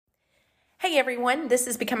Hey everyone, this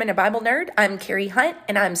is Becoming a Bible Nerd. I'm Carrie Hunt,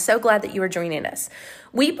 and I'm so glad that you are joining us.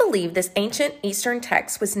 We believe this ancient Eastern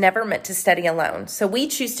text was never meant to study alone, so we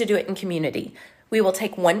choose to do it in community. We will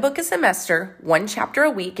take one book a semester, one chapter a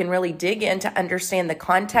week, and really dig in to understand the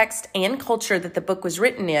context and culture that the book was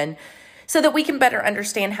written in so that we can better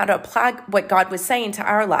understand how to apply what God was saying to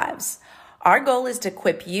our lives. Our goal is to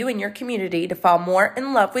equip you and your community to fall more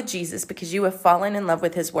in love with Jesus because you have fallen in love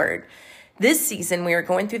with His Word. This season, we are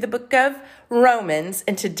going through the book of Romans,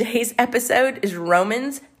 and today's episode is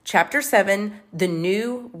Romans chapter 7, the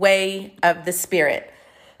new way of the Spirit.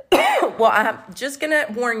 Well, I'm just going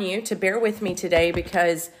to warn you to bear with me today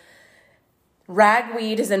because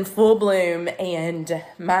ragweed is in full bloom and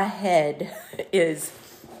my head is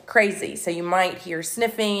crazy. So you might hear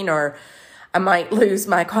sniffing or I might lose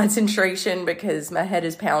my concentration because my head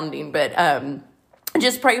is pounding, but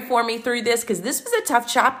just pray for me through this because this was a tough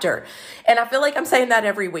chapter. And I feel like I'm saying that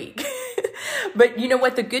every week. But you know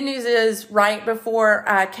what? The good news is right before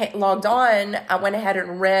I logged on, I went ahead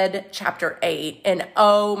and read chapter 8. And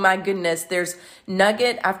oh my goodness, there's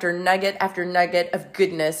nugget after nugget after nugget of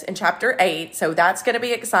goodness in chapter 8. So that's going to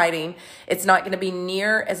be exciting. It's not going to be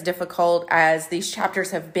near as difficult as these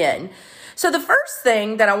chapters have been. So the first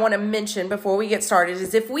thing that I want to mention before we get started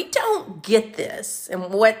is if we don't get this,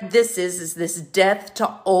 and what this is this death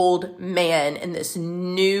to old man and this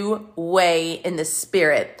new way in the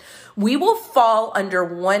Spirit, we will fall under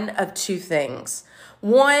one of two things.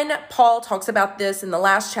 One, Paul talks about this in the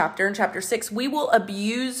last chapter, in chapter 6. We will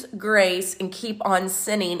abuse grace and keep on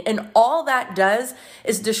sinning. And all that does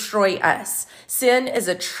is destroy us. Sin is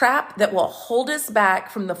a trap that will hold us back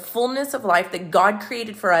from the fullness of life that God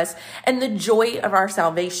created for us and the joy of our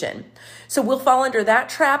salvation. So we'll fall under that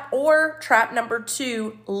trap, or trap number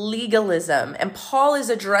 2, legalism. And Paul is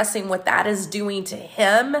addressing what that is doing to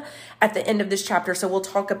him at the end of this chapter. So we'll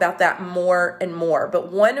talk about that more and more.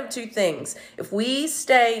 But one of two things, if we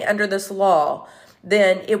stay under this law,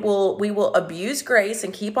 then we will abuse grace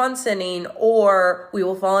and keep on sinning, or we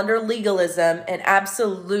will fall under legalism and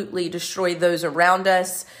absolutely destroy those around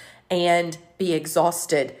us and be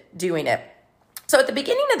exhausted doing it. So at the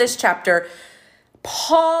beginning of this chapter,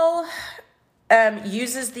 Paul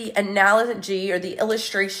uses the analogy or the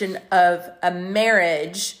illustration of a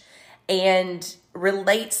marriage and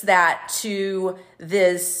relates that to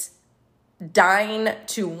this dying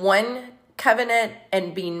to one covenant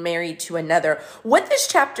and being married to another. What this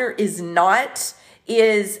chapter is not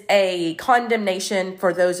is a condemnation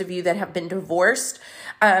for those of you that have been divorced.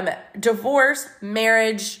 Divorce,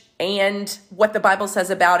 marriage, and what the Bible says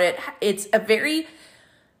about it, it's a very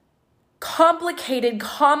complicated,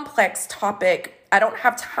 complex topic. I don't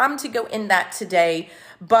have time to go in that today,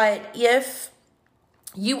 but if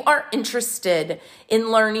you are interested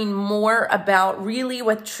in learning more about really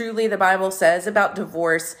what truly the Bible says about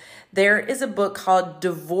divorce, there is a book called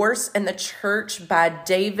Divorce in the Church by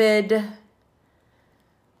David.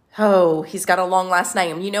 Oh, he's got a long last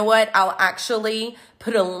name. You know what? I'll actually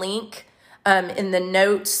put a link in the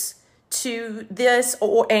notes to this,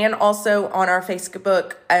 and also on our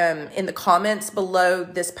Facebook, in the comments below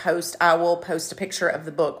this post, I will post a picture of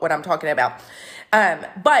the book, what I'm talking about.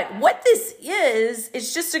 But what this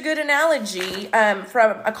is just a good analogy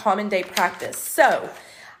from a common day practice. So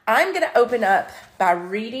I'm going to open up by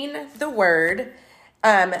reading the word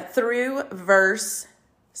through verse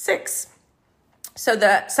 6. So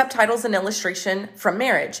the subtitle's an illustration from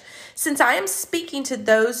marriage. Since I am speaking to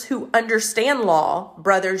those who understand law,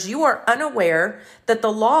 brothers, you are unaware that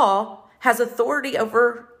the law has authority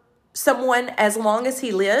over someone as long as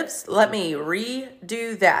he lives. Let me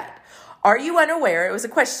redo that. Are you unaware? It was a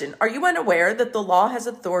question. Are you unaware that the law has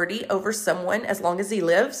authority over someone as long as he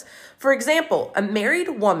lives? For example, a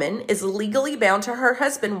married woman is legally bound to her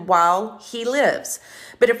husband while he lives.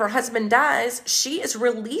 But if her husband dies, she is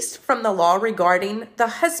released from the law regarding the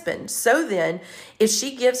husband. So then, if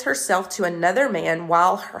she gives herself to another man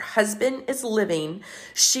while her husband is living,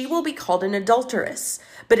 she will be called an adulteress.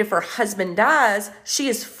 But if her husband dies, she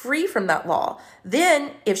is free from that law.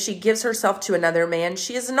 Then, if she gives herself to another man,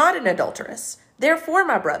 she is not an adulteress. Therefore,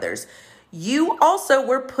 my brothers, you also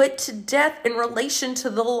were put to death in relation to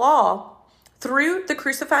the law through the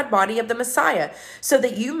crucified body of the Messiah, so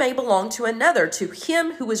that you may belong to another, to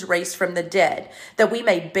him who was raised from the dead, that we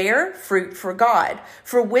may bear fruit for God.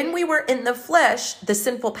 For when we were in the flesh, the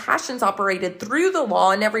sinful passions operated through the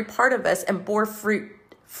law in every part of us and bore fruit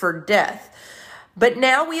for death. But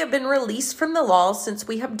now we have been released from the law since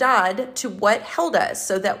we have died to what held us,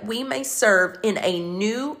 so that we may serve in a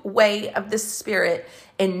new way of the Spirit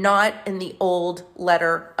and not in the old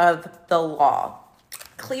letter of the law.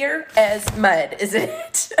 Clear as mud, isn't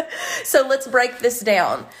it? So let's break this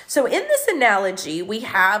down. So in this analogy, we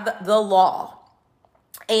have the law.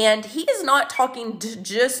 And he is not talking to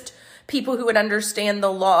just people who would understand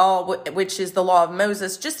the law, which is the law of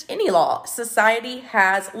Moses, just any law. Society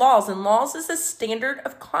has laws, and laws is a standard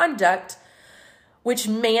of conduct which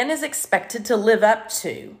man is expected to live up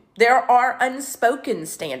to. There are unspoken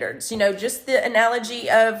standards. Just the analogy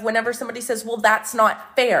of whenever somebody says, well, that's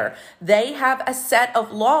not fair. They have a set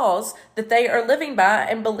of laws that they are living by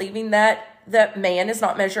and believing that man is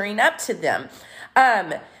not measuring up to them.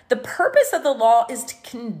 The purpose of the law is to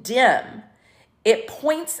condemn. It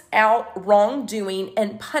points out wrongdoing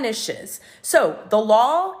and punishes. So the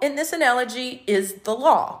law in this analogy is the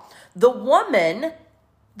law. The woman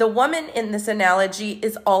in this analogy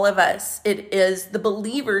is all of us. It is the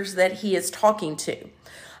believers that he is talking to.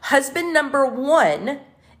 Husband number one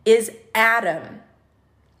is Adam.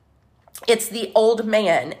 It's the old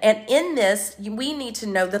man. And in this, we need to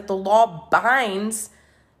know that the law binds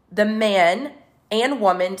the man and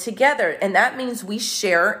woman together. And that means we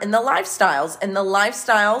share in the lifestyles. And the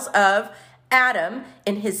lifestyles of Adam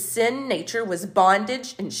in his sin nature was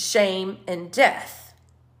bondage and shame and death.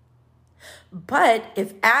 But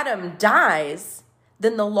if Adam dies,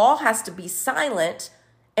 then the law has to be silent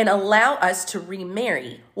and allow us to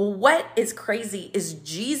remarry. Well, what is crazy is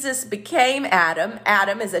Jesus became Adam.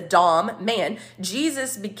 Adam is a dom, man.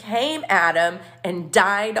 Jesus became Adam and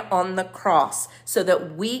died on the cross so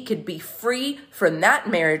that we could be free from that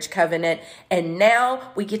marriage covenant. And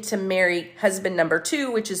now we get to marry husband number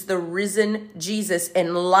two, which is the risen Jesus.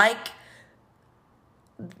 And like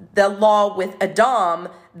the law with Adam,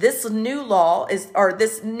 this new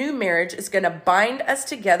marriage is going to bind us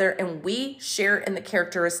together, and we share in the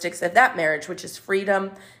characteristics of that marriage, which is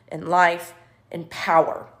freedom and life and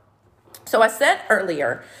power. So I said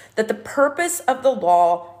earlier that the purpose of the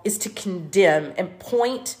law is to condemn and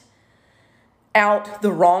point out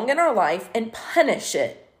the wrong in our life and punish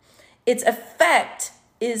it. Its effect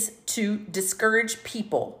is to discourage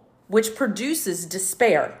people, which produces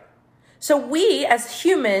despair. So we as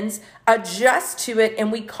humans adjust to it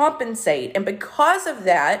and we compensate. And because of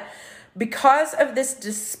this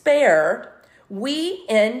despair, we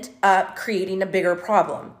end up creating a bigger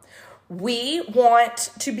problem. We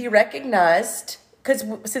want to be recognized, because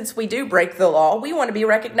since we do break the law, we want to be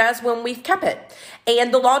recognized when we've kept it.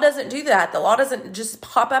 And the law doesn't do that. The law doesn't just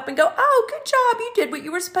pop up and go, oh, good job, you did what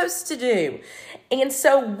you were supposed to do. And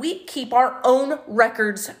so we keep our own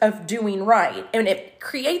records of doing right. And it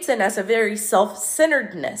creates in us a very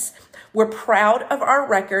self-centeredness. We're proud of our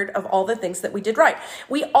record of all the things that we did right.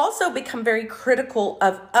 We also become very critical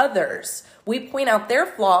of others. We point out their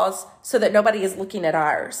flaws so that nobody is looking at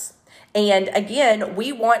ours. And again,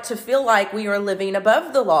 we want to feel like we are living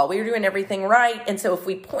above the law. We're doing everything right. And so if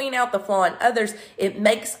we point out the flaw in others, it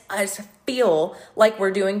makes us feel like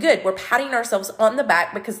we're doing good. We're patting ourselves on the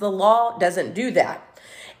back because the law doesn't do that.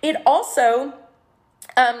 It also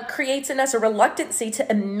creates in us a reluctancy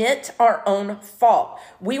to admit our own fault.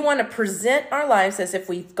 We want to present our lives as if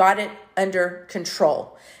we've got it under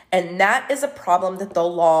control. And that is a problem that the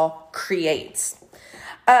law creates.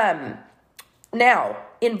 Now,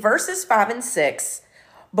 in verses 5 and 6,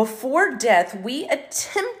 before death, we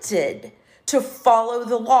attempted to follow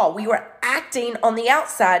the law. We were acting on the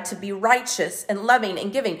outside to be righteous and loving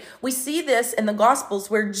and giving. We see this in the Gospels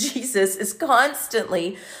where Jesus is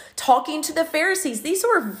constantly talking to the Pharisees. These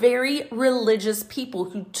were very religious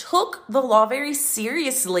people who took the law very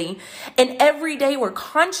seriously and every day were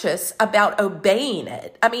conscious about obeying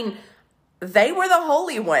it. I mean, they were the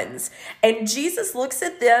holy ones. And Jesus looks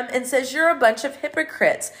at them and says, you're a bunch of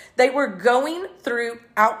hypocrites. They were going through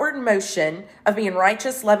outward motion of being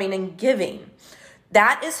righteous, loving, and giving.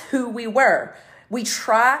 That is who we were. We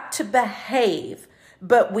try to behave,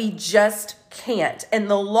 but we just can't. And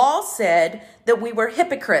the law said that we were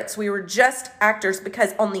hypocrites. We were just actors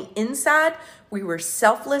because on the inside, we were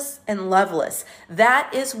selfless and loveless.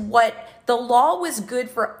 That is what the law was good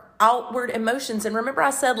for. Outward emotions. And remember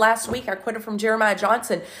I said last week, I quoted from Jeremiah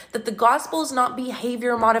Johnson, that the gospel is not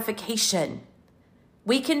behavior modification.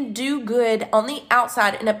 We can do good on the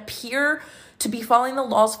outside and appear to be following the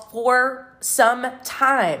laws for some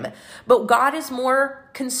time. But God is more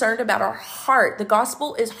concerned about our heart. The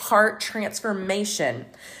gospel is heart transformation.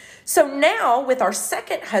 So now with our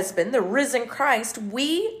second husband, the risen Christ,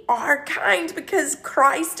 we are kind because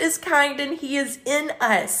Christ is kind and he is in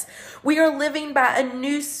us. We are living by a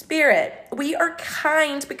new spirit. We are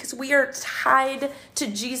kind because we are tied to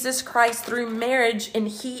Jesus Christ through marriage and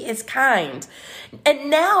he is kind. And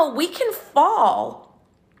now we can fall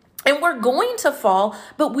And we're going to fall,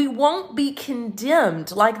 but we won't be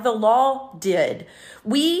condemned like the law did.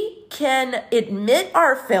 We can admit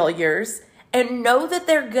our failures and know that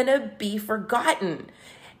they're going to be forgotten.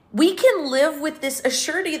 We can live with this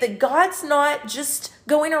assurity that God's not just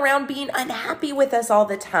going around being unhappy with us all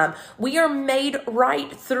the time. We are made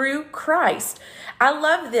right through Christ. I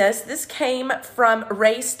love this. This came from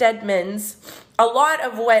Ray Stedman's. A lot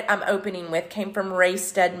of what I'm opening with came from Ray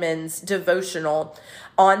Stedman's devotional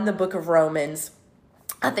on the book of Romans.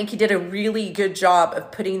 I think he did a really good job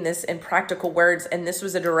of putting this in practical words, and this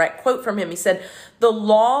was a direct quote from him. He said, "The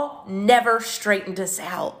law never straightened us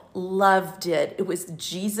out. Love did. It was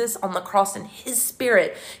Jesus on the cross and his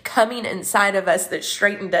Spirit coming inside of us that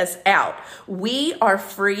straightened us out. We are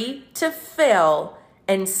free to fail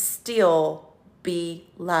and still be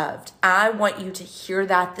loved." I want you to hear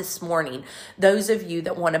that this morning. Those of you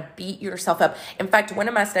that want to beat yourself up. In fact, one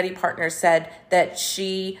of my study partners said that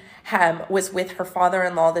she was with her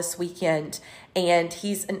father-in-law this weekend, and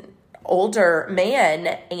he's an older man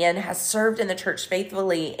and has served in the church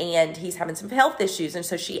faithfully, and he's having some health issues. And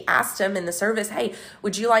so she asked him in the service, "Hey,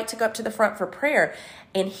 would you like to go up to the front for prayer?"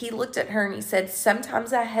 And he looked at her and he said,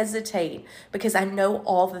 "Sometimes I hesitate because I know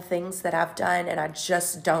all the things that I've done and I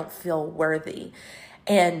just don't feel worthy."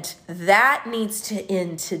 And that needs to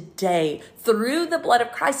end today. Through the blood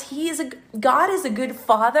of Christ, God is a good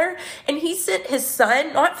father, and he sent his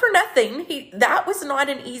son, not for nothing. That was not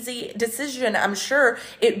an easy decision, I'm sure.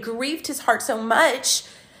 It grieved his heart so much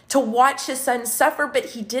to watch his son suffer, but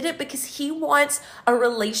he did it because he wants a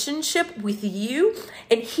relationship with you,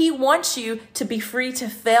 and he wants you to be free to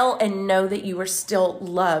fail and know that you are still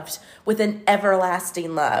loved with an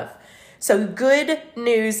everlasting love. So good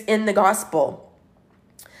news in the gospel.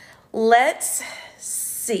 Let's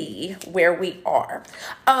see where we are.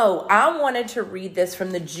 Oh, I wanted to read this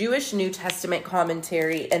from the Jewish New Testament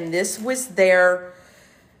commentary, and this was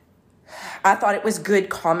I thought it was good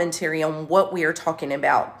commentary on what we are talking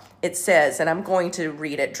about. It says, and I'm going to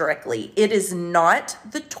read it directly, "It is not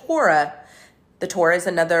the Torah." The Torah is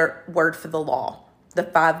another word for the law, the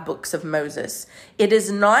 5 books of Moses. "It is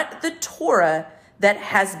not the Torah that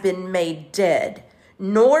has been made dead,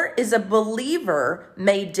 nor is a believer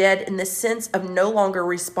made dead in the sense of no longer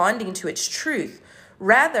responding to its truth.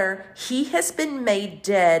 Rather, he has been made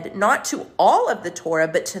dead not to all of the Torah,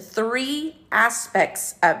 but to 3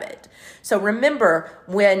 aspects of it." So remember,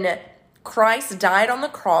 when Christ died on the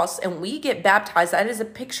cross and we get baptized, that is a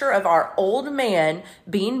picture of our old man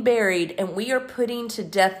being buried, and we are putting to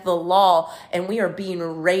death the law, and we are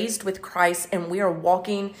being raised with Christ, and we are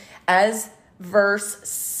walking, as verse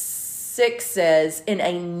 6 says, in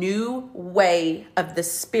a new way of the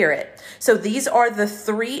Spirit. So these are the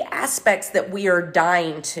 3 aspects that we are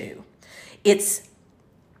dying to. It's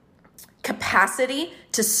capacity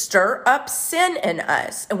to stir up sin in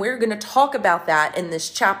us. And we're going to talk about that in this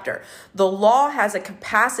chapter. The law has a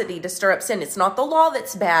capacity to stir up sin. It's not the law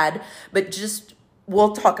that's bad, but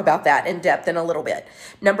we'll talk about that in depth in a little bit.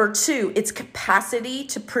 Number 2, its capacity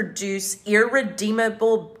to produce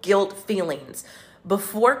irredeemable guilt feelings.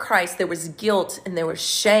 Before Christ, there was guilt and there was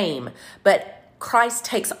shame, but Christ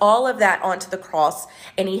takes all of that onto the cross,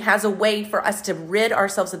 and he has a way for us to rid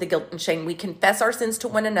ourselves of the guilt and shame. We confess our sins to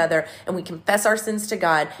one another, and we confess our sins to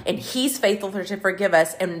God, and he's faithful to forgive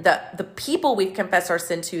us. And the people we've confessed our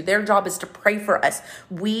sin to, their job is to pray for us.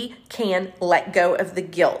 We can let go of the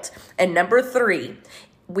guilt. And number 3,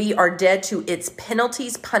 we are dead to its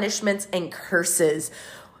penalties, punishments, and curses.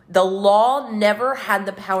 The law never had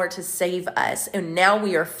the power to save us, and now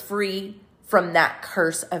we are free from that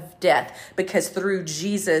curse of death, because through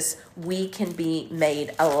Jesus, we can be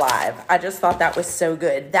made alive. I just thought that was so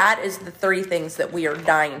good. That is the 3 things that we are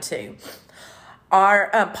dying to.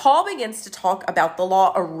 Paul begins to talk about the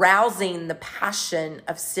law arousing the passion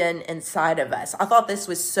of sin inside of us. I thought this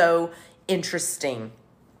was so interesting.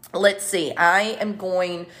 Let's see. I am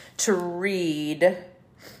going to read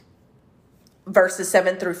verses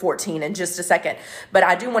 7 through 14 in just a second. But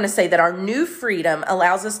I do want to say that our new freedom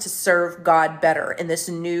allows us to serve God better in this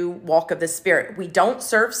new walk of the Spirit. We don't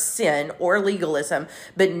serve sin or legalism,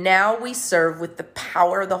 but now we serve with the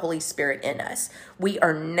power of the Holy Spirit in us. We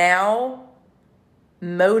are now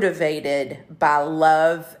motivated by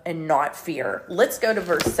love and not fear. Let's go to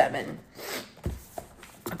verse 7.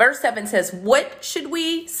 Verse 7 says, "What should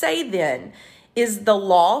we say then? Is the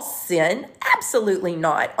law sin? Absolutely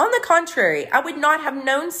not. On the contrary, I would not have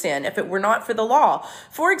known sin if it were not for the law.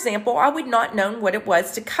 For example, I would not known what it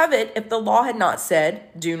was to covet if the law had not said,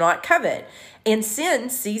 'Do not covet.' And sin,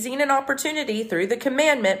 seizing an opportunity through the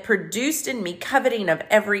commandment, produced in me coveting of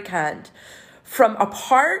every kind.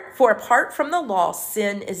 Apart from the law,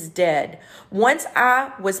 sin is dead. Once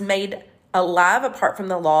I was made alive apart from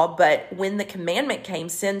the law, but when the commandment came,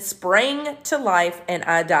 sin sprang to life and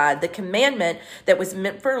I died. The commandment that was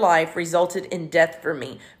meant for life resulted in death for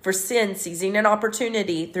me. For sin, seizing an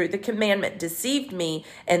opportunity through the commandment, deceived me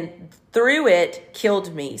and through it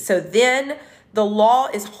killed me. So then the law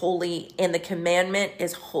is holy and the commandment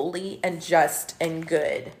is holy and just and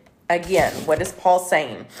good. Again, what is Paul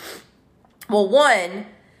saying? Well, one,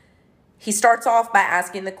 he starts off by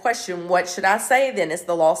asking the question, what should I say then? Is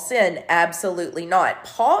the law sin? Absolutely not.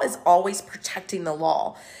 Paul is always protecting the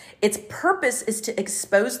law. Its purpose is to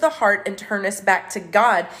expose the heart and turn us back to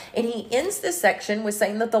God. And he ends this section with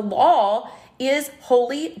saying that the law is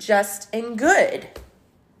holy, just, and good.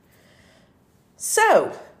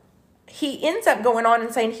 So he ends up going on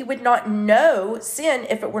and saying he would not know sin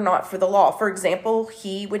if it were not for the law. For example,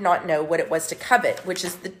 he would not know what it was to covet, which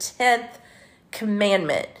is the 10th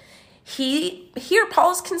commandment. Here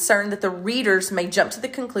Paul is concerned that the readers may jump to the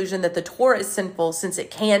conclusion that the Torah is sinful since it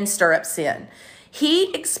can stir up sin.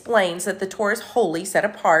 He explains that the Torah is holy, set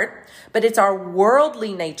apart, but it's our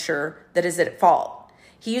worldly nature that is at fault.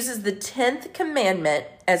 He uses the 10th commandment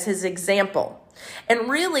as his example. And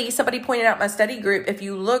really, somebody pointed out in my study group, if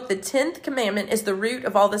you look, the 10th commandment is the root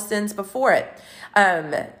of all the sins before it.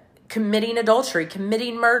 Committing adultery,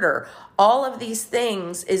 committing murder, all of these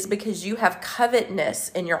things is because you have covetousness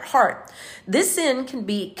in your heart. This sin can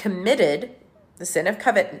be committed, the sin of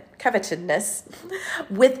covetousness,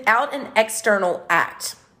 without an external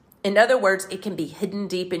act. In other words, it can be hidden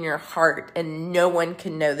deep in your heart and no one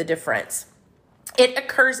can know the difference. It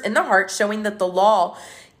occurs in the heart, showing that the law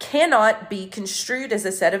cannot be construed as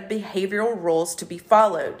a set of behavioral rules to be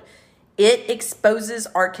followed. It exposes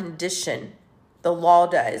our condition. The law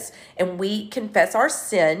does. And we confess our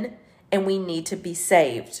sin and we need to be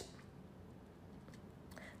saved.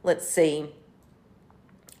 Let's see.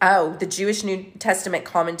 Oh, the Jewish New Testament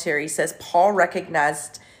commentary says Paul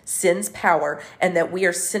recognized sin's power and that we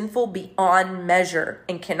are sinful beyond measure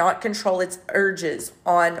and cannot control its urges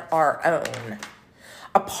on our own.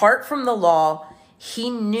 Apart from the law, he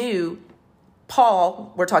knew,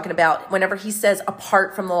 Paul, we're talking about, whenever he says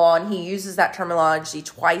apart from the law, and he uses that terminology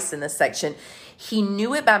twice in this section, he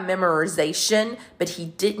knew it by memorization, but he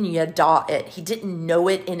didn't yada it. He didn't know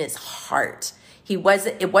it in his heart. It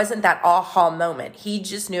wasn't that aha moment. He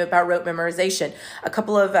just knew it by rote memorization.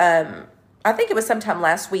 I think it was sometime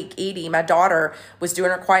last week, Edie, my daughter, was doing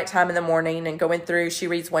her quiet time in the morning and going through, she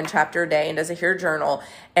reads one chapter a day and does a Hear Journal.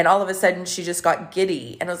 And all of a sudden she just got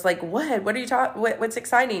giddy. And I was like, what are you talking, what's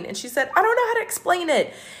exciting? And she said, I don't know how to explain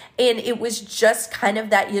it. And it was just kind of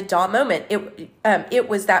that yada moment. It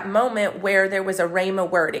was that moment where there was a rhema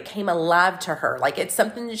word. It came alive to her. Like it's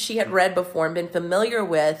something that she had read before and been familiar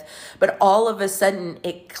with, but all of a sudden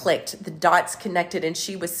it clicked. The dots connected and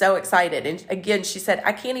she was so excited. And again, she said,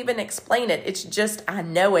 I can't even explain it. It's just, I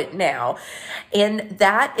know it now. And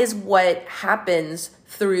that is what happens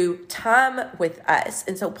through time with us.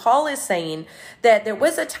 And so Paul is saying that there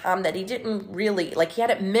was a time that he didn't really, like he had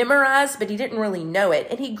it memorized, but he didn't really know it.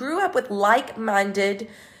 And he grew up with like-minded,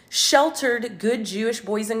 sheltered, good Jewish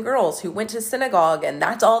boys and girls who went to synagogue, and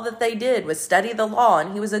that's all that they did was study the law,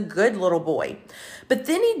 and he was a good little boy. But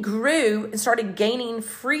then he grew and started gaining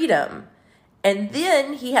freedom. And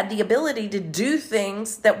then he had the ability to do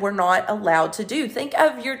things that we're not allowed to do. Think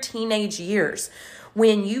of your teenage years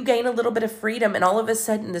when you gain a little bit of freedom and all of a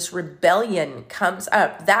sudden this rebellion comes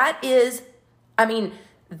up. That is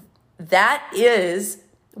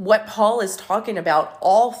what Paul is talking about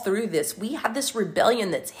all through this. We have this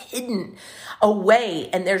rebellion that's hidden away,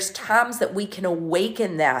 and there's times that we can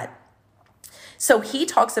awaken that. So he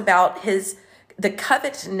talks about the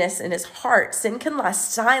covetousness in his heart. Sin can lie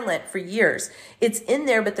silent for years. It's in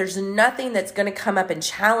there, but there's nothing that's going to come up and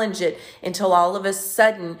challenge it until all of a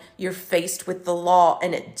sudden you're faced with the law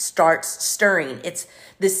and it starts stirring. It's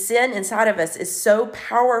the sin inside of us is so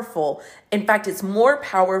powerful. In fact, it's more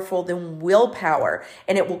powerful than willpower,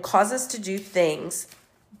 and it will cause us to do things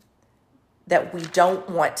that we don't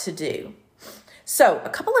want to do. So a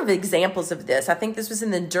couple of examples of this. I think this was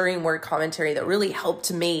in the Enduring Word commentary that really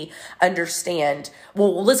helped me understand.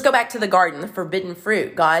 Well, let's go back to the garden, the forbidden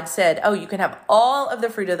fruit. God said, you can have all of the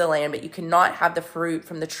fruit of the land, but you cannot have the fruit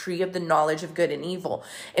from the tree of the knowledge of good and evil.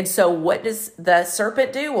 And so what does the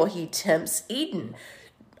serpent do? Well, he tempts Eden.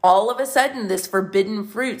 All of a sudden, this forbidden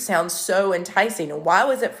fruit sounds so enticing. And why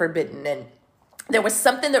was it forbidden? And there was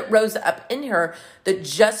something that rose up in her that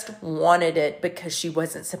just wanted it because she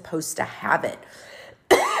wasn't supposed to have it.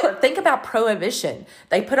 Think about prohibition.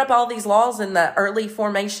 They put up all these laws in the early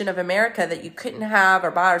formation of America that you couldn't have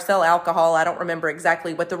or buy or sell alcohol. I don't remember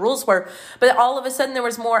exactly what the rules were, but all of a sudden there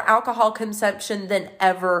was more alcohol consumption than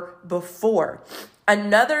ever before.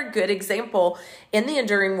 Another good example in the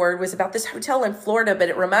Enduring Word was about this hotel in Florida, but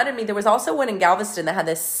it reminded me there was also one in Galveston that had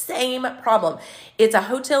the same problem. It's a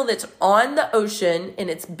hotel that's on the ocean and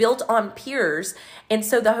it's built on piers. And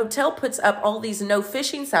so the hotel puts up all these no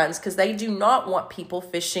fishing signs because they do not want people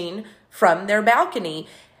fishing from their balcony.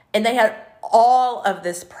 And they had all of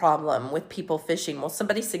this problem with people fishing. Well,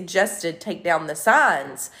 somebody suggested take down the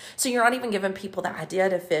signs. So you're not even giving people the idea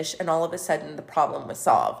to fish. And all of a sudden the problem was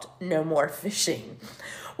solved. No more fishing.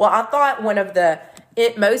 Well, I thought one of the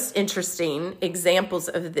most interesting examples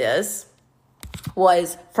of this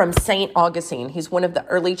was from St. Augustine. He's one of the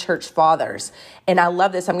early church fathers. And I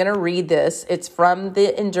love this. I'm going to read this. It's from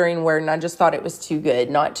the Enduring Word, and I just thought it was too good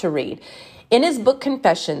not to read. In his book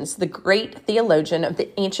Confessions, the great theologian of the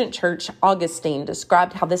ancient church, Augustine,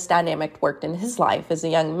 described how this dynamic worked in his life as a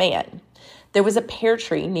young man. There was a pear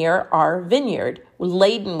tree near our vineyard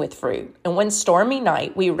laden with fruit, and one stormy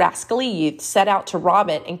night, we rascally youth set out to rob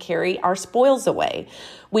it and carry our spoils away.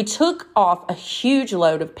 We took off a huge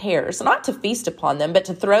load of pears, not to feast upon them, but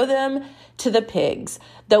to throw them to the pigs,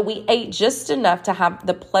 though we ate just enough to have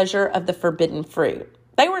the pleasure of the forbidden fruit.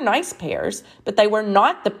 They were nice pears, but they were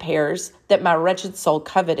not the pears that my wretched soul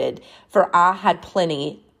coveted, for I had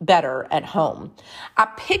plenty better at home. I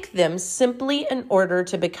picked them simply in order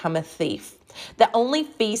to become a thief. The only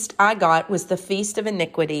feast I got was the feast of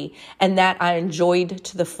iniquity, and that I enjoyed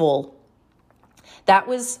to the full. That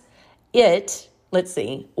was it. Let's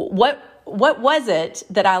see. What was it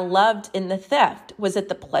that I loved in the theft? Was it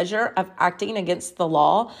the pleasure of acting against the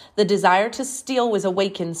law? The desire to steal was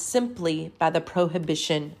awakened simply by the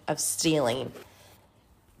prohibition of stealing.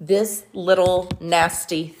 This little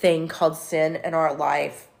nasty thing called sin in our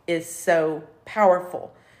life is so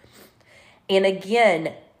powerful. And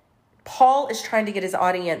again, Paul is trying to get his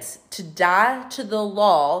audience to die to the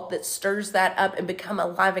law that stirs that up and become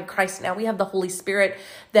alive in Christ. Now we have the Holy Spirit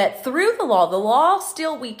that through the law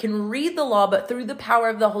still, we can read the law, but through the power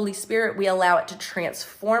of the Holy Spirit, we allow it to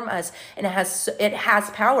transform us, and it has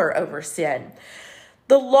power over sin.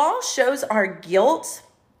 The law shows our guilt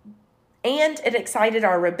and it excited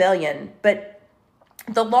our rebellion, but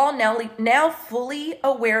the law now fully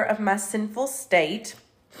aware of my sinful state.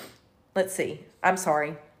 Let's see. I'm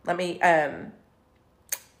sorry. Let me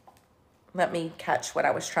catch what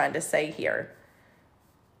I was trying to say here.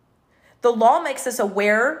 The law makes us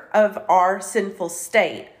aware of our sinful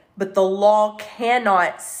state, but the law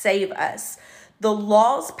cannot save us. The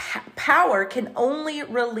law's power can only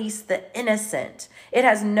release the innocent. It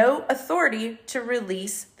has no authority to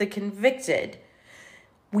release the convicted.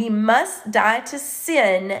 We must die to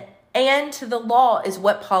sin and to the law is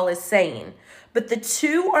what Paul is saying. But the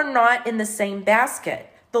two are not in the same basket.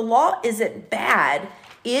 The law isn't bad.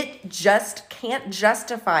 It just can't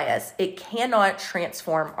justify us. It cannot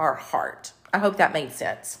transform our heart. I hope that made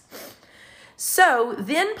sense. So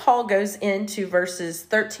then Paul goes into verses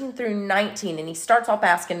 13 through 19, and he starts off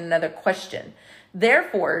asking another question.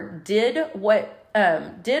 Therefore, did what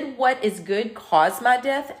is good cause my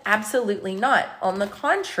death? Absolutely not. On the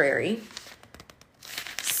contrary,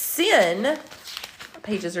 sin,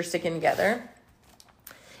 pages are sticking together,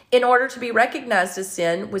 in order to be recognized as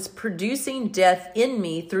sin, was producing death in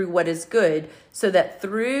me through what is good, so that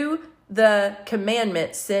through the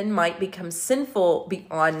commandment, sin might become sinful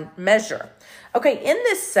beyond measure. Okay, in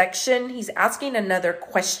this section, he's asking another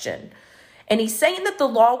question. And he's saying that the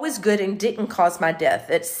law was good and didn't cause my death,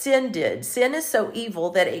 that sin did. Sin is so evil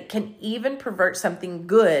that it can even pervert something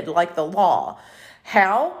good like the law.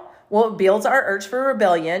 How? Well, it builds our urge for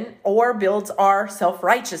rebellion or builds our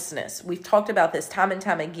self-righteousness. We've talked about this time and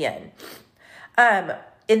time again.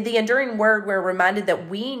 In the Enduring Word, we're reminded that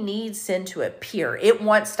we need sin to appear. It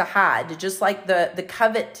wants to hide, just like the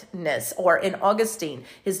covetousness, or in Augustine,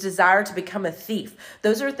 his desire to become a thief.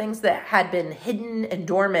 Those are things that had been hidden and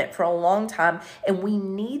dormant for a long time, and we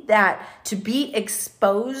need that to be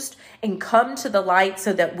exposed and come to the light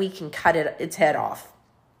so that we can cut its head off.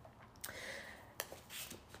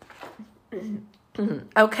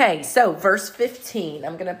 Okay, so verse 15,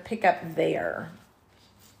 I'm going to pick up there.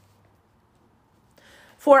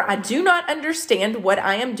 For I do not understand what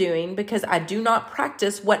I am doing, because I do not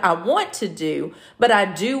practice what I want to do, but I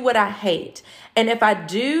do what I hate. And if I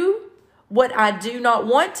do what I do not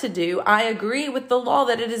want to do, I agree with the law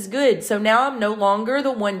that it is good. So now I'm no longer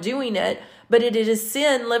the one doing it, but it is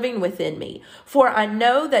sin living within me. For I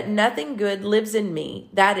know that nothing good lives in me,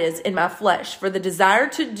 that is, in my flesh. For the desire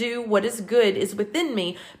to do what is good is within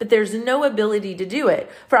me, but there's no ability to do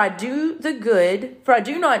it. For I do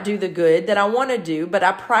not do the good that I want to do, but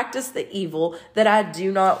I practice the evil that I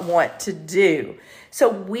do not want to do.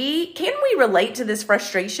 So can we relate to this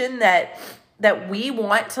frustration that we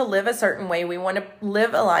want to live a certain way? We want to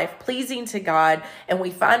live a life pleasing to God, and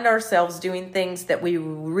we find ourselves doing things that we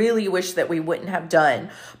really wish that we wouldn't have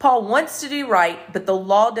done. Paul wants to do right, but the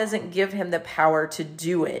law doesn't give him the power to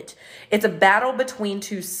do it. It's a battle between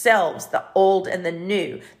two selves, the old and the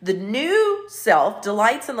new. The new self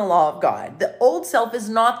delights in the law of God. The old self is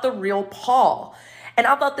not the real Paul. And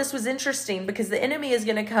I thought this was interesting because the enemy is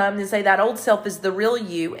going to come and say that old self is the real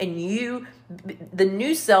you, and the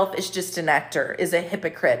new self is just an actor, is a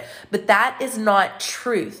hypocrite. But that is not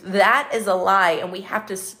truth. That is a lie. And we have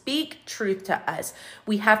to speak truth to us.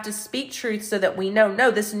 We have to speak truth so that we know, no,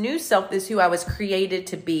 this new self is who I was created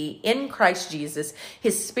to be in Christ Jesus.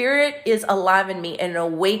 His Spirit is alive in me and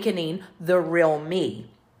awakening the real me.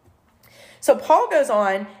 So Paul goes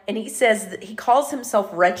on and he says that he calls himself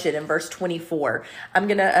wretched in verse 24. I'm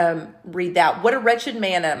going to read that. What a wretched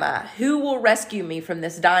man am I? Who will rescue me from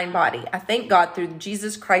this dying body? I thank God through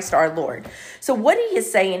Jesus Christ our Lord. So what he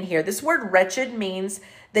is saying here, this word wretched means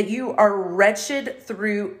that you are wretched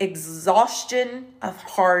through exhaustion of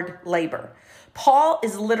hard labor. Paul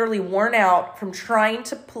is literally worn out from trying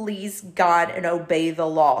to please God and obey the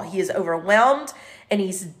law. He is overwhelmed and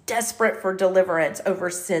he's desperate for deliverance over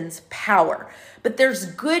sin's power. But there's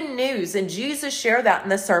good news, and Jesus shared that in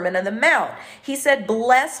the Sermon on the Mount. He said,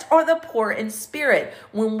 blessed are the poor in spirit.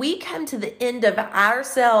 When we come to the end of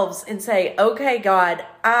ourselves and say, okay, God,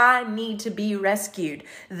 I need to be rescued,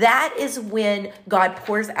 that is when God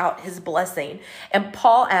pours out his blessing. And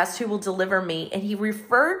Paul asked, who will deliver me? And he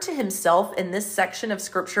referred to himself in this section of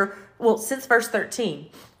scripture, since verse 13,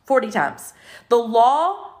 40 times. The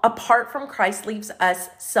law apart from Christ leaves us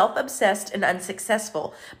self-obsessed and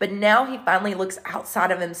unsuccessful. But now he finally looks outside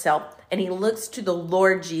of himself and he looks to the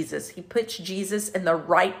Lord Jesus. He puts Jesus in the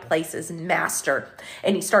right place as master.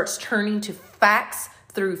 And he starts turning to facts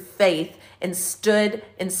through faith instead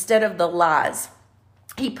of the lies.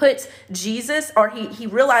 He puts Jesus, or he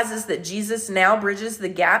realizes that Jesus now bridges the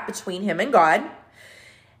gap between him and God.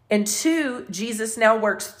 And two, Jesus now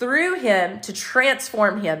works through him to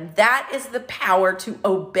transform him. That is the power to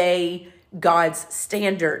obey God's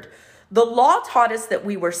standard. The law taught us that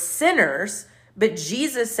we were sinners, but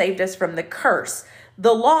Jesus saved us from the curse.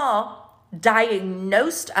 The law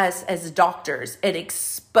diagnosed us as doctors. It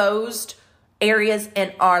exposed areas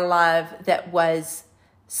in our life that was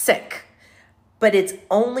sick. But it's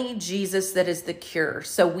only Jesus that is the cure.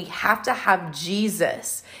 So we have to have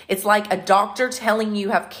Jesus. It's like a doctor telling you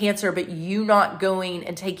have cancer, but you not going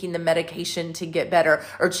and taking the medication to get better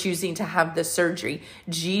or choosing to have the surgery.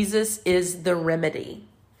 Jesus is the remedy.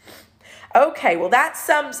 Okay, well, that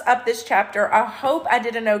sums up this chapter. I hope I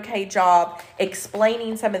did an okay job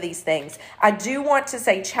explaining some of these things. I do want to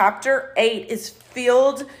say chapter 8 is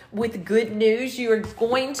filled with good news. You are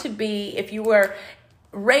going to be, if you were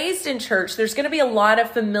raised in church, there's going to be a lot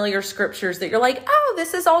of familiar scriptures that you're like, oh,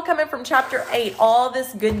 this is all coming from chapter 8, all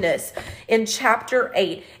this goodness in chapter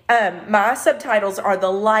 8. My subtitles are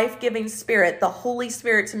the life-giving Spirit, the Holy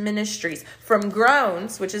Spirit's ministries, from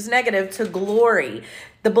groans, which is negative, to glory,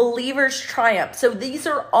 the believer's triumph. So these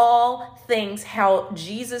are all things how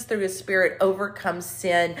Jesus through his Spirit overcomes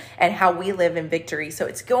sin and how we live in victory. So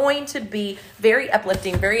it's going to be very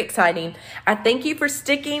uplifting, very exciting. I thank you for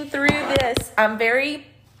sticking through this. I'm very,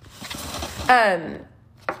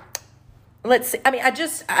 let's see. I mean,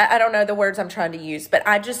 I don't know the words I'm trying to use, but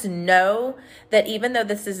I just know that even though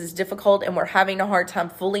this is difficult and we're having a hard time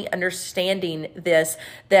fully understanding this,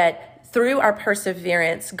 that through our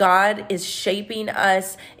perseverance, God is shaping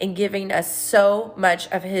us and giving us so much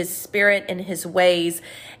of his Spirit and his ways.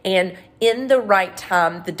 And in the right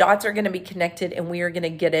time, the dots are going to be connected and we are going to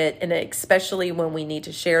get it. And especially when we need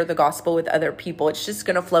to share the gospel with other people, it's just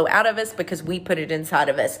going to flow out of us because we put it inside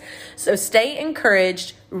of us. So stay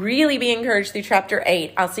encouraged, really be encouraged through chapter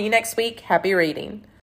 8. I'll see you next week. Happy reading.